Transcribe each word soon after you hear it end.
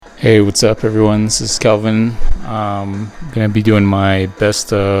Hey, what's up, everyone? This is Kelvin. Gonna be doing my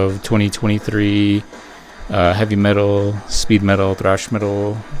best of 2023 heavy metal, speed metal, thrash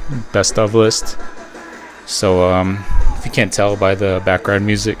metal best of list. So, if you can't tell by the background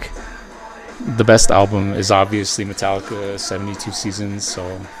music, the best album is obviously Metallica 72 Seasons. So,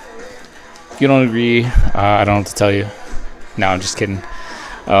 if you don't agree, I don't know what to tell you. No, I'm just kidding.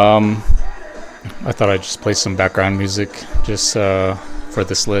 I thought I'd just play some background music just for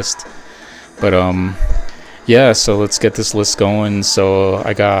this list. But yeah, so let's get this list going. So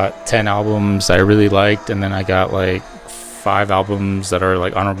I got 10 albums I really liked, and then I got like 5 albums that are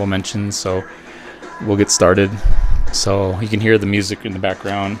like honorable mentions. So we'll get started. So you can hear the music in the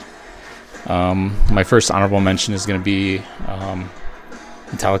background. My first honorable mention is going to be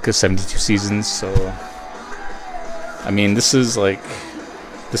Metallica 72 Seasons. So I mean, this is like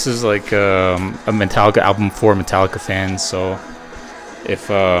a Metallica album for Metallica fans. So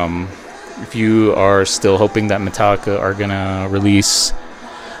if you are still hoping that Metallica are gonna release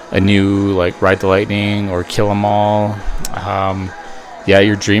a new like Ride the Lightning or Kill 'Em All, yeah,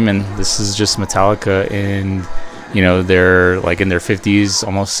 you're dreaming. This is just Metallica, and they're like in their 50s,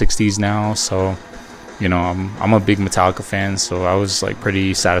 almost 60s now. So I'm a big Metallica fan, so I was like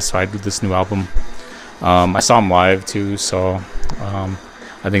pretty satisfied with this new album. I saw them live too, so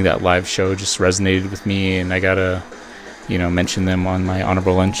I think that live show just resonated with me, and I gotta mention them on my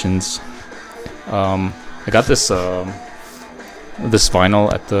honorable mentions. I got this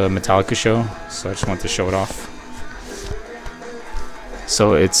vinyl at the Metallica show, so I just wanted to show it off.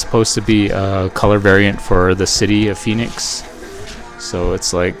 So it's supposed to be a color variant for the city of Phoenix. So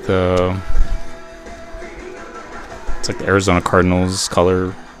it's like the Arizona Cardinals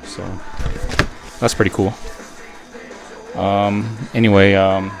color. So that's pretty cool. Anyway,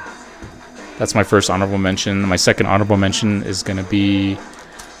 that's my first honorable mention. My second honorable mention is going to be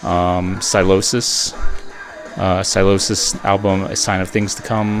Silosis. Silosis album, A Sign of Things to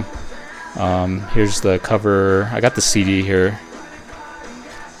Come. Here's the cover. I got the CD here.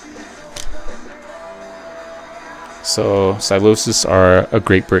 So Silosis are a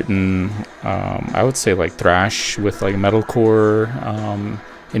Great Britain, I would say like thrash with like metalcore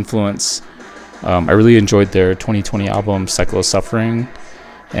influence. I really enjoyed their 2020 album Cycle of Suffering.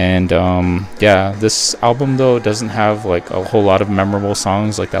 And yeah, this album though doesn't have like a whole lot of memorable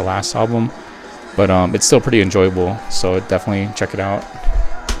songs like that last album, but it's still pretty enjoyable, so definitely check it out.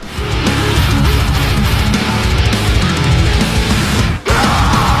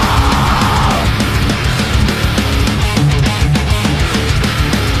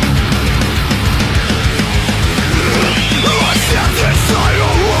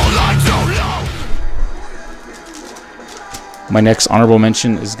 My next honorable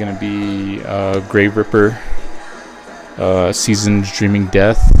mention is going to be Grave Ripper, Seasons Dreaming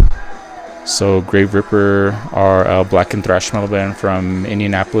Death. So Grave Ripper are a black and thrash metal band from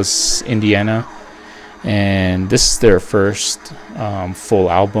Indianapolis, Indiana. And this is their first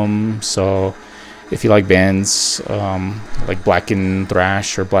full album. So if you like bands like black and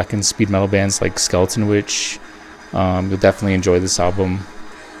thrash or black and speed metal bands like Skeleton Witch, you'll definitely enjoy this album.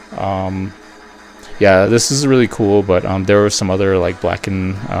 Yeah, this is really cool, but there were some other like black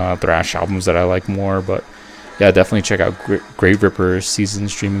and thrash albums that I like more. But yeah, definitely check out Grave Ripper,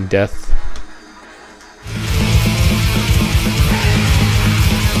 Seasons Dreaming Death.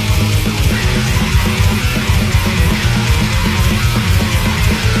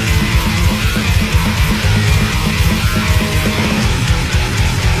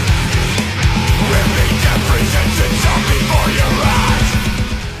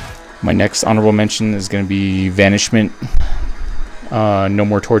 My next honorable mention is going to be Vanishment, No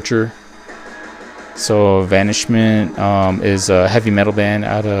More Torture. So Vanishment is a heavy metal band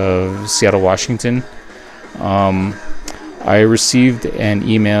out of Seattle, Washington. I received an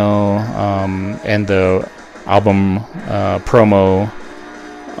email and the album promo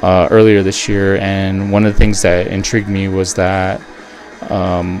earlier this year, and one of the things that intrigued me was that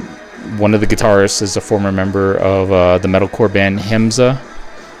one of the guitarists is a former member of the metalcore band Himza.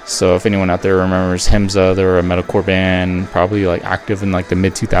 So if anyone out there remembers Himza, they're a metalcore band, probably like active in like the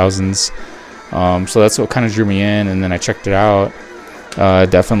mid 2000s. So that's what kind of drew me in, and then I checked it out.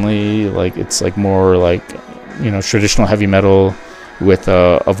 Definitely, like it's like more like traditional heavy metal with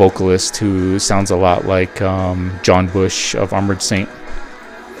a vocalist who sounds a lot like John Bush of Armored Saint,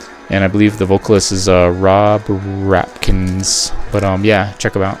 and I believe the vocalist is Rob Rapkins. But yeah,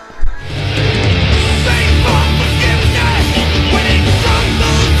 check him out.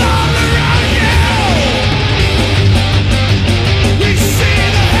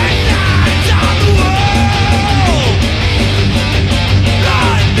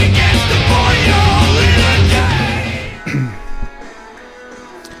 Begin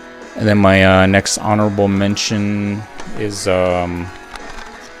And then my next honorable mention is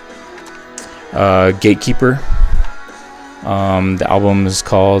Gatekeeper. The album is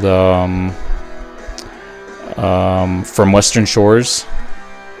called From Western Shores.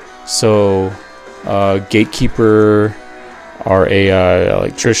 So Gatekeeper are a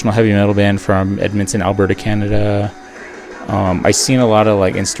like traditional heavy metal band from Edmonton, Alberta, Canada. I seen a lot of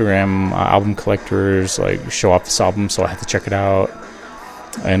like Instagram album collectors like show off this album, so I had to check it out.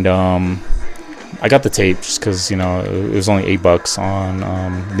 And I got the tape just because, you know, it was only $8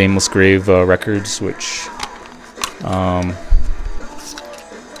 on Nameless Grave Records, which let's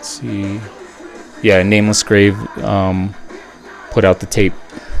see, yeah, Nameless Grave put out the tape.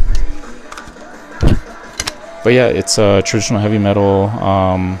 But yeah, it's traditional heavy metal.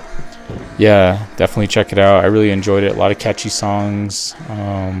 Yeah, definitely check it out. I really enjoyed it. A lot of catchy songs.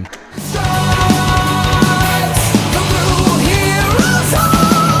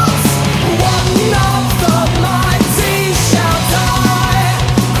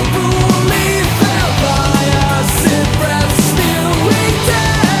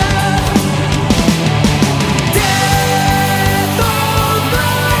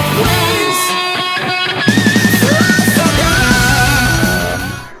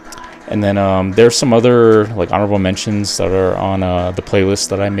 And then there's some other like honorable mentions that are on the playlist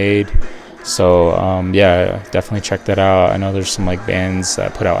that I made. So yeah, definitely check that out. I know there's some like bands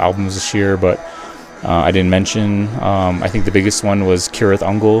that put out albums this year, but I didn't mention. I think the biggest one was Kirith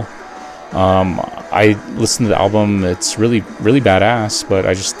Ungol. I listened to the album. It's really, really badass, but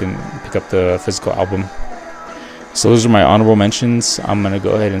I just didn't pick up the physical album. So those are my honorable mentions. I'm going to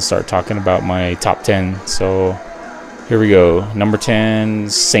go ahead and start talking about my top 10. So here we go. Number 10,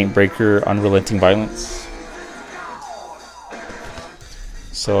 Saint Breaker, Unrelenting Violence.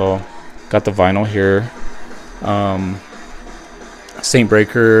 So, got the vinyl here. Saint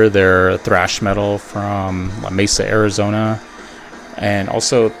Breaker, they're thrash metal from Mesa, Arizona. And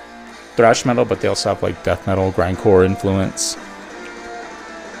also thrash metal, but they also have like death metal, grindcore influence.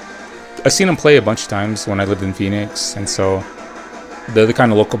 I've seen them play a bunch of times when I lived in Phoenix. And so, they're the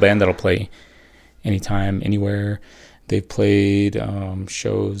kind of local band that'll play anytime, anywhere. They've played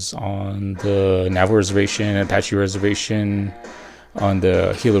shows on the Navajo Reservation, Apache Reservation, on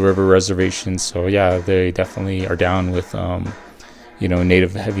the Gila River Reservation. So yeah, they definitely are down with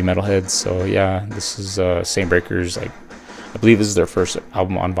native heavy metal heads. So yeah, this is Saint Breaker's, like, I believe this is their first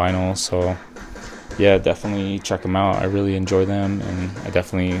album on vinyl. So yeah, definitely check them out. I really enjoy them, and I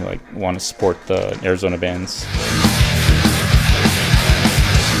definitely like want to support the Arizona bands.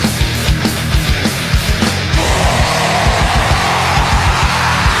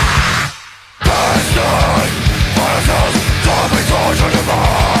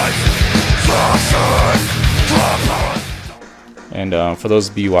 And for those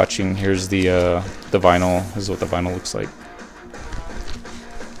of you watching, here's the vinyl. This is what the vinyl looks like.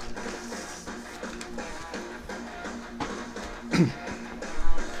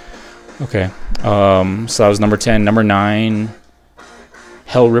 Okay, so that was number 10. Number 9,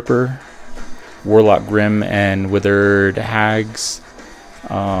 Hell Ripper, Warlock Grim and Withered Hags.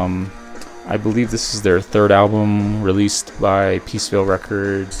 I believe this is their third album released by Peaceville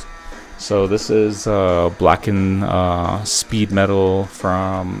Records. So this is blackened speed metal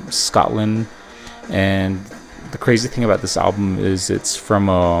from Scotland, and the crazy thing about this album is it's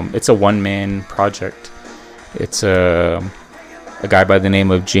a one-man project. It's a guy by the name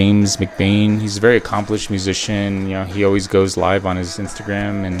of James McBain. He's a very accomplished musician. You know, he always goes live on his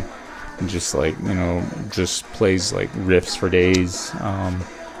Instagram and just like, just plays like riffs for days.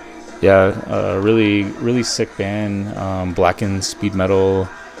 Really, really sick band. Blackened speed metal.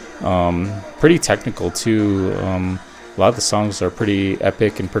 Pretty technical too. A lot of the songs are pretty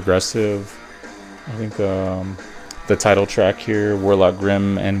epic and progressive. I think the title track here, Warlock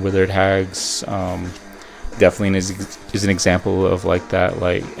Grim and Withered Hags, definitely is an example of like that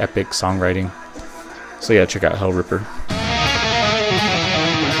like epic songwriting. So yeah, check out Hell Ripper.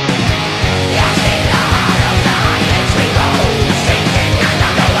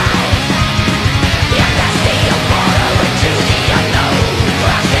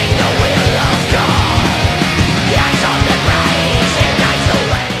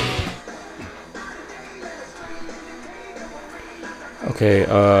 Okay,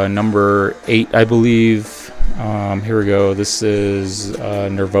 number 8, I believe. Here we go. This is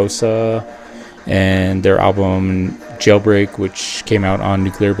Nervosa and their album Jailbreak, which came out on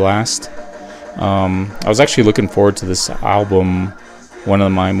Nuclear Blast. I was actually looking forward to this album, one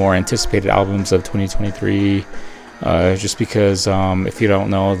of my more anticipated albums of 2023, just because, if you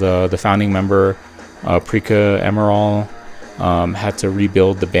don't know, the founding member, Preeka Emerald, had to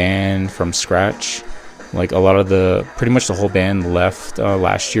rebuild the band from scratch. Like pretty much the whole band left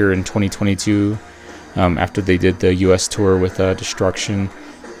last year in 2022 after they did the US tour with Destruction.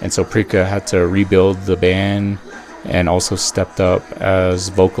 And so Prika had to rebuild the band and also stepped up as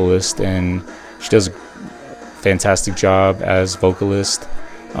vocalist, and she does a fantastic job as vocalist.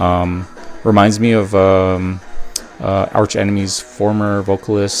 Reminds me of Arch Enemy's former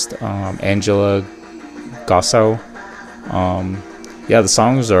vocalist, Angela Gossau. The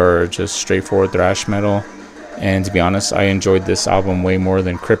songs are just straightforward thrash metal, and to be honest, I enjoyed this album way more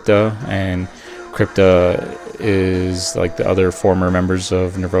than Crypta, and Crypta is like the other former members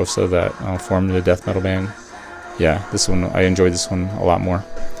of Nervosa that formed the death metal band. Yeah, this one, I enjoyed this one a lot more.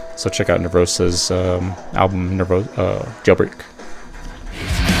 So check out Nervosa's album, Jailbreak.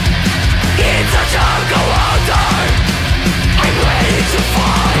 It's a jungle order. I'm ready to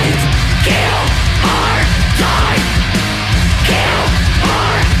fight. Kill or die. Kill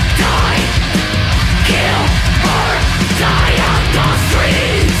or die. Kill or die on the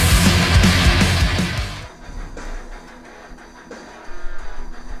streets.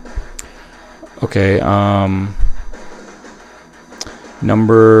 Okay,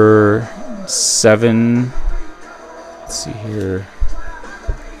 number 7. Let's see here.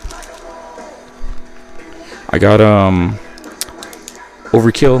 I got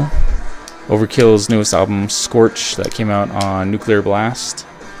Overkill's newest album, Scorch, that came out on Nuclear Blast.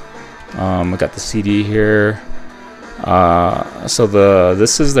 I got the CD here. So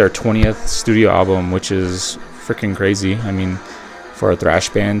this is their 20th studio album, which is freaking crazy. I mean, for a thrash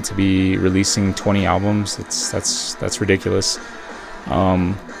band to be releasing 20 albums, that's ridiculous.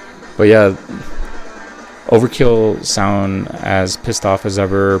 But yeah, Overkill sound as pissed off as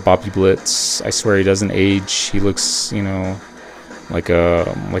ever. Bobby Blitz, I swear he doesn't age. He looks, like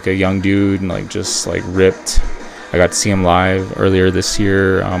a young dude and like just like ripped. I got to see him live earlier this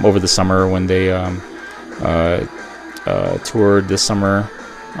year, over the summer when they toured this summer.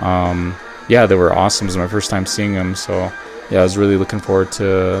 They were awesome. It was my first time seeing them, so yeah, I was really looking forward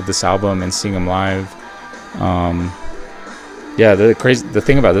to this album and seeing them live. The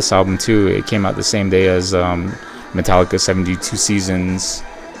thing about this album too, it came out the same day as Metallica 72 Seasons,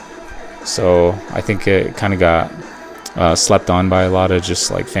 so I think it kind of got slept on by a lot of just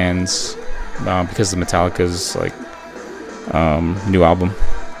like fans because of Metallica's like new album.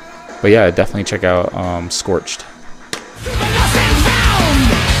 But yeah, definitely check out Scorched. So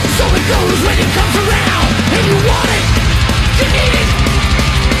it goes when it comes around, and you want it, you need it,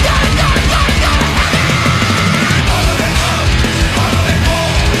 gotta have it.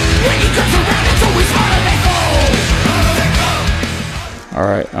 When he comes around, it's always harder than gold.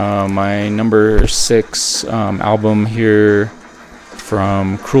 Alright, my number 6 album here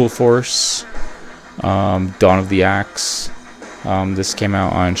from Cruel Force, Dawn of the Axe. This came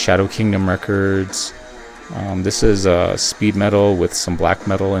out on Shadow Kingdom Records. This is speed metal with some black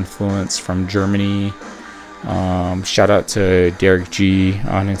metal influence from Germany. Shout out to Derek G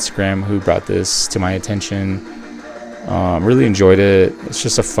on Instagram who brought this to my attention. Really enjoyed it. It's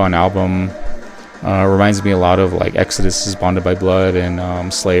just a fun album. Reminds me a lot of like Exodus's Bonded by Blood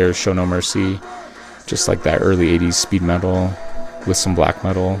and Slayer's Show No Mercy. Just like that early 80s speed metal with some black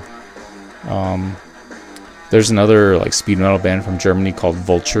metal. There's another like speed metal band from Germany called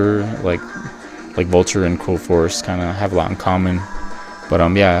Vulture. Like Vulture and Cruel Force kind of have a lot in common. But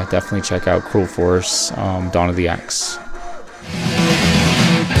definitely check out Cruel Force, Dawn of the Axe.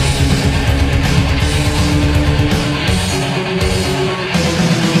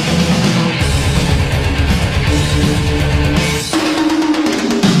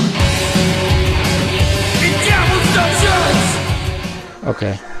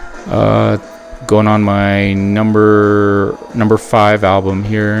 Okay. Going on my number 5 album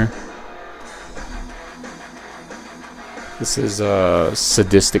here. This is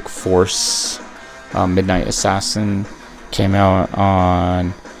Sadistic Force, Midnight Assassin. Came out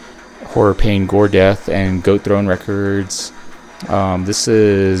on Horror, Pain, Gore, Death, and Goat Throne Records. This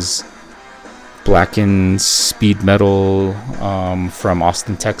is blackened speed metal from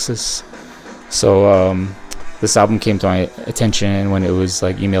Austin, Texas. So this album came to my attention when it was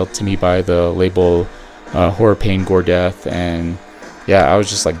like emailed to me by the label Horror, Pain, Gore, Death, and I was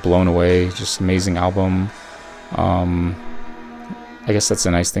just like blown away. Just amazing album. I guess that's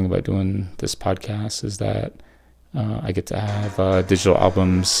a nice thing about doing this podcast is that I get to have digital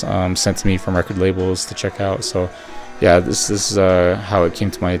albums sent to me from record labels to check out. So this is how it came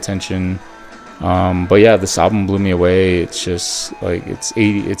to my attention. This album blew me away. It's just like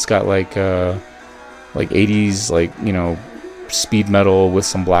it's got like 80s speed metal with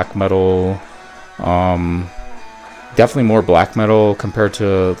some black metal. definitely more black metal compared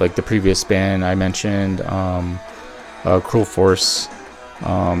to like the previous band I mentioned, Cruel Force.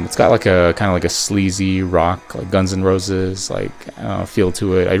 It's got like a kind of like a sleazy rock, like Guns N' Roses like feel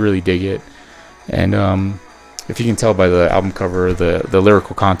to it. I really dig it. And if you can tell by the album cover, the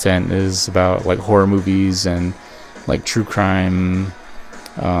lyrical content is about like horror movies and like true crime.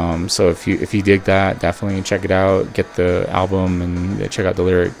 So if you dig that, definitely check it out. Get the album and check out the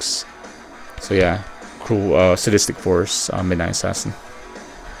lyrics. So yeah, Cruel, Sadistic Force, Midnight Assassin.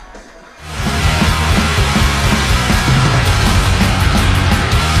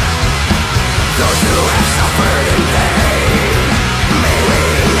 Those who have suffered in pain, may we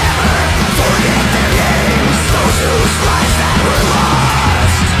never forget their names. Those whose lives that were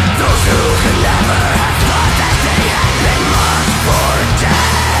lost, those who could never have thought that they had been marked for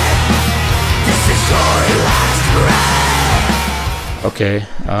death. This is your last breath. Okay,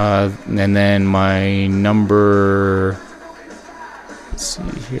 and then my number, let's see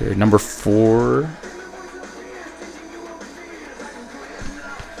here, number 4,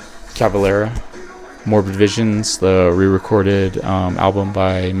 Cavalera, Morbid Visions, the re-recorded album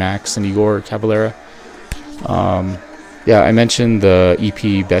by Max and Igor Cavalera. Yeah, I mentioned the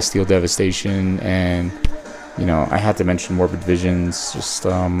EP Bestial Devastation, and you know, I had to mention Morbid Visions. Just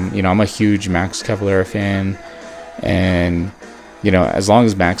you know, I'm a huge Max Cavalera fan, and you know, as long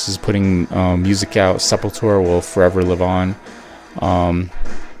as Max is putting music out, Sepultura will forever live on.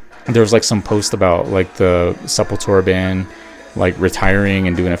 There was like some post about like the Sepultura band like retiring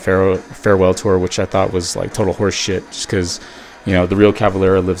and doing a farewell tour, which I thought was like total horse shit, just because, you know, the real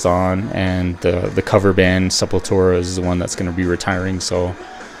Cavalera lives on, and the cover band Sepultura is the one that's going to be retiring. So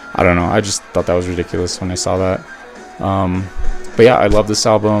I don't know, I just thought that was ridiculous when I saw that. But yeah, I love this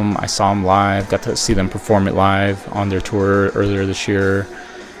album. I saw them live, got to see them perform it live on their tour earlier this year.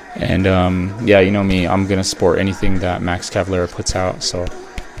 And yeah, you know me, I'm gonna support anything that Max Cavalera puts out. So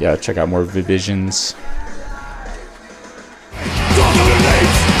yeah, check out more Visions.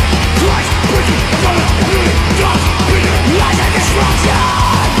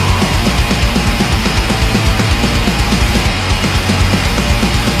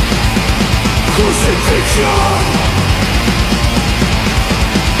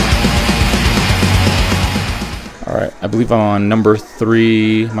 Alright, I believe I'm on number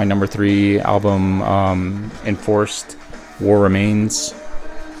 3, my number 3 album, Enforced, War Remains.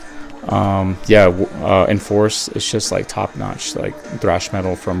 Yeah, Enforced, it's just like top notch, like thrash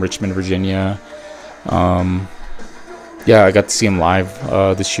metal from Richmond, Virginia. Yeah, I got to see them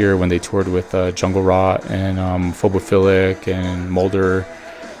live this year when they toured with Jungle Rot and Phobophilic and Molder.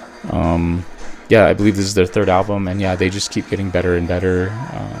 Yeah, I believe this is their 3rd album, and yeah, they just keep getting better and better.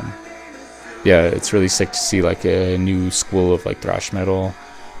 Yeah, it's really sick to see like a new school of like thrash metal.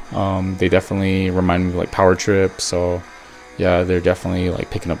 They definitely remind me of like Power Trip, so yeah, they're definitely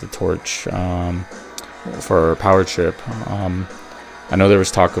like picking up the torch for Power Trip. I know there was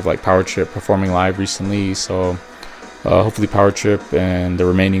talk of like Power Trip performing live recently, so hopefully Power Trip and the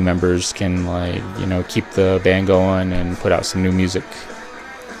remaining members can like, you know, keep the band going and put out some new music.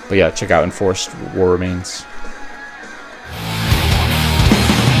 But yeah, check out Enforced, War Remains.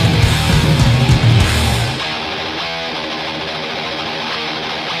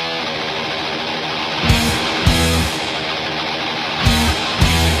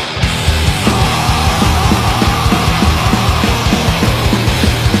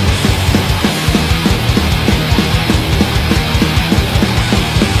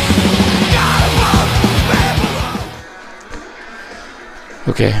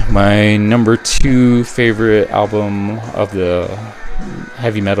 Okay, my number 2 favorite album of the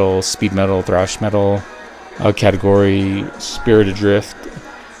heavy metal, speed metal, thrash metal category, Spirit Adrift,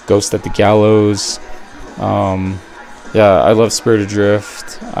 Ghost at the Gallows. Yeah, I love Spirit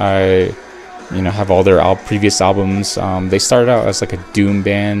Adrift. I, you know, have all their previous albums. They started out as like a doom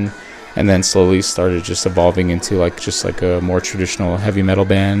band, and then slowly started just evolving into like just like a more traditional heavy metal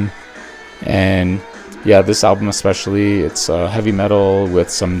band. And yeah, this album especially, it's heavy metal with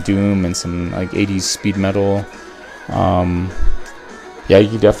some doom and some like 80s speed metal. Yeah, you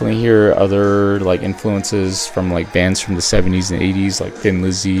can definitely hear other like influences from like bands from the 70s and 80s, like Thin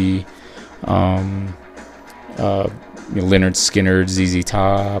Lizzy, you know, Lynyrd Skynyrd, ZZ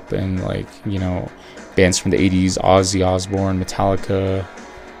Top, and like, you know, bands from the 80s, Ozzy Osbourne, Metallica.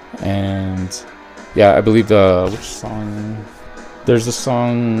 And yeah, I believe which song, there's a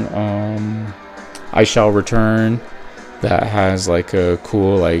song, I Shall Return, that has like a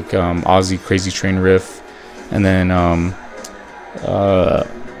cool like Ozzy Crazy Train riff, and then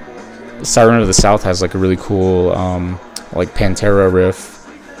Siren of the South has like a really cool like Pantera riff.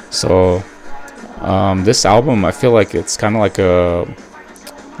 So This album, I feel like it's kind of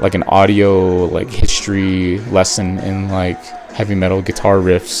like an audio like history lesson in like heavy metal guitar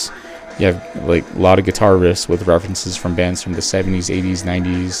riffs. You have like a lot of guitar riffs with references from bands from the 70s, 80s,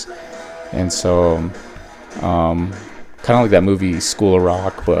 90s, and so kind of like that movie School of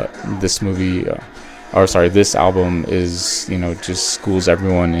Rock, but this movie, this album is, you know, just schools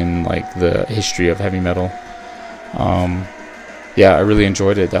everyone in like the history of heavy metal. Yeah, I really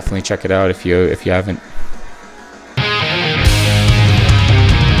enjoyed it. Definitely check it out if you haven't.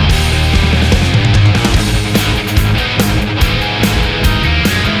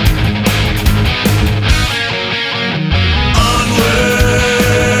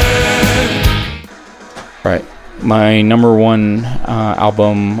 Right. My number one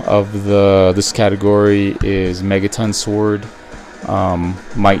album of this category is Megaton Sword,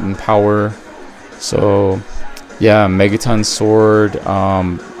 Might and Power. So, yeah, Megaton Sword.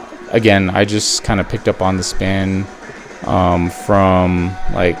 Again, I just kind of picked up on this band from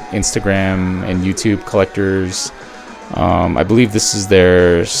like Instagram and YouTube collectors. I believe this is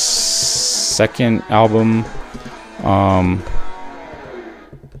their second album.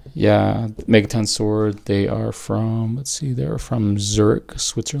 Yeah, Megaton Sword. They are from, they're from Zurich,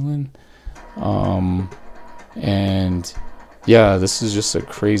 Switzerland. And yeah, this is just a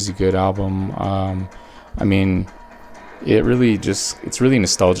crazy good album. I mean, it's really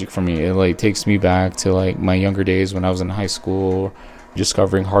nostalgic for me. It like takes me back to like my younger days when I was in high school,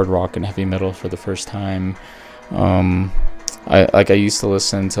 discovering hard rock and heavy metal for the first time. I used to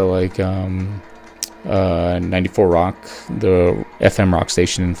listen to like 94 Rock, the FM rock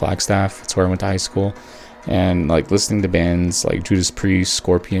station in Flagstaff. That's where I went to high school, and like listening to bands like Judas Priest,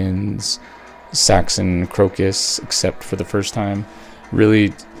 Scorpions, Saxon, Crocus, except for the first time.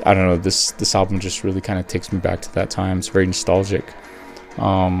 Really, I don't know, this album just really kind of takes me back to that time. It's very nostalgic.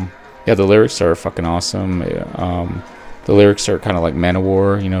 Yeah, the lyrics are fucking awesome. The lyrics are kind of like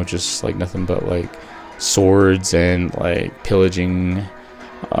Manowar, you know, just like nothing but like swords and like pillaging.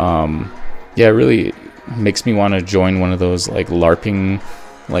 Yeah, it really makes me want to join one of those like LARPing,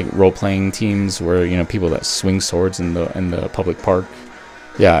 like role-playing teams where, you know, people that swing swords in the public park.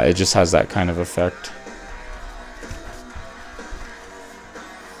 Yeah, it just has that kind of effect.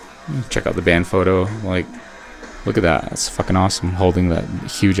 Check out the band photo. Like, look at that. That's fucking awesome, holding that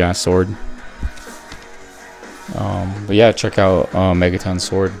huge ass sword. But yeah, check out Megaton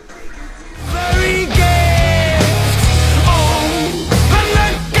Sword.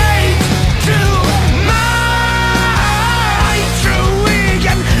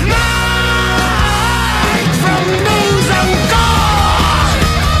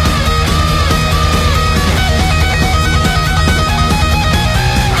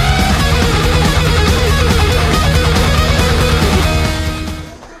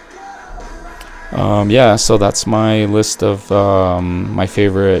 Yeah, so that's my list of my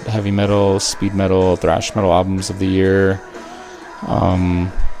favorite heavy metal, speed metal, thrash metal albums of the year.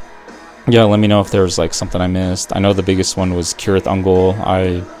 Yeah, let me know if there's like something I missed. I know the biggest one was Kirith Ungol.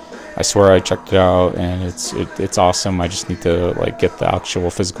 I swear I checked it out and it's awesome. I just need to like get the actual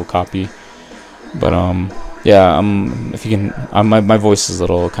physical copy. But yeah, if you can, my voice is a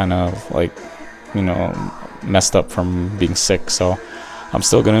little kind of like, you know, messed up from being sick, so I'm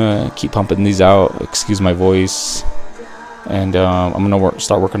still gonna keep pumping these out. Excuse my voice, and I'm gonna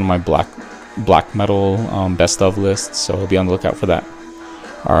start working on my black metal best of list. So be on the lookout for that.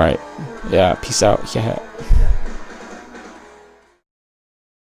 All right, yeah, peace out. Yeah.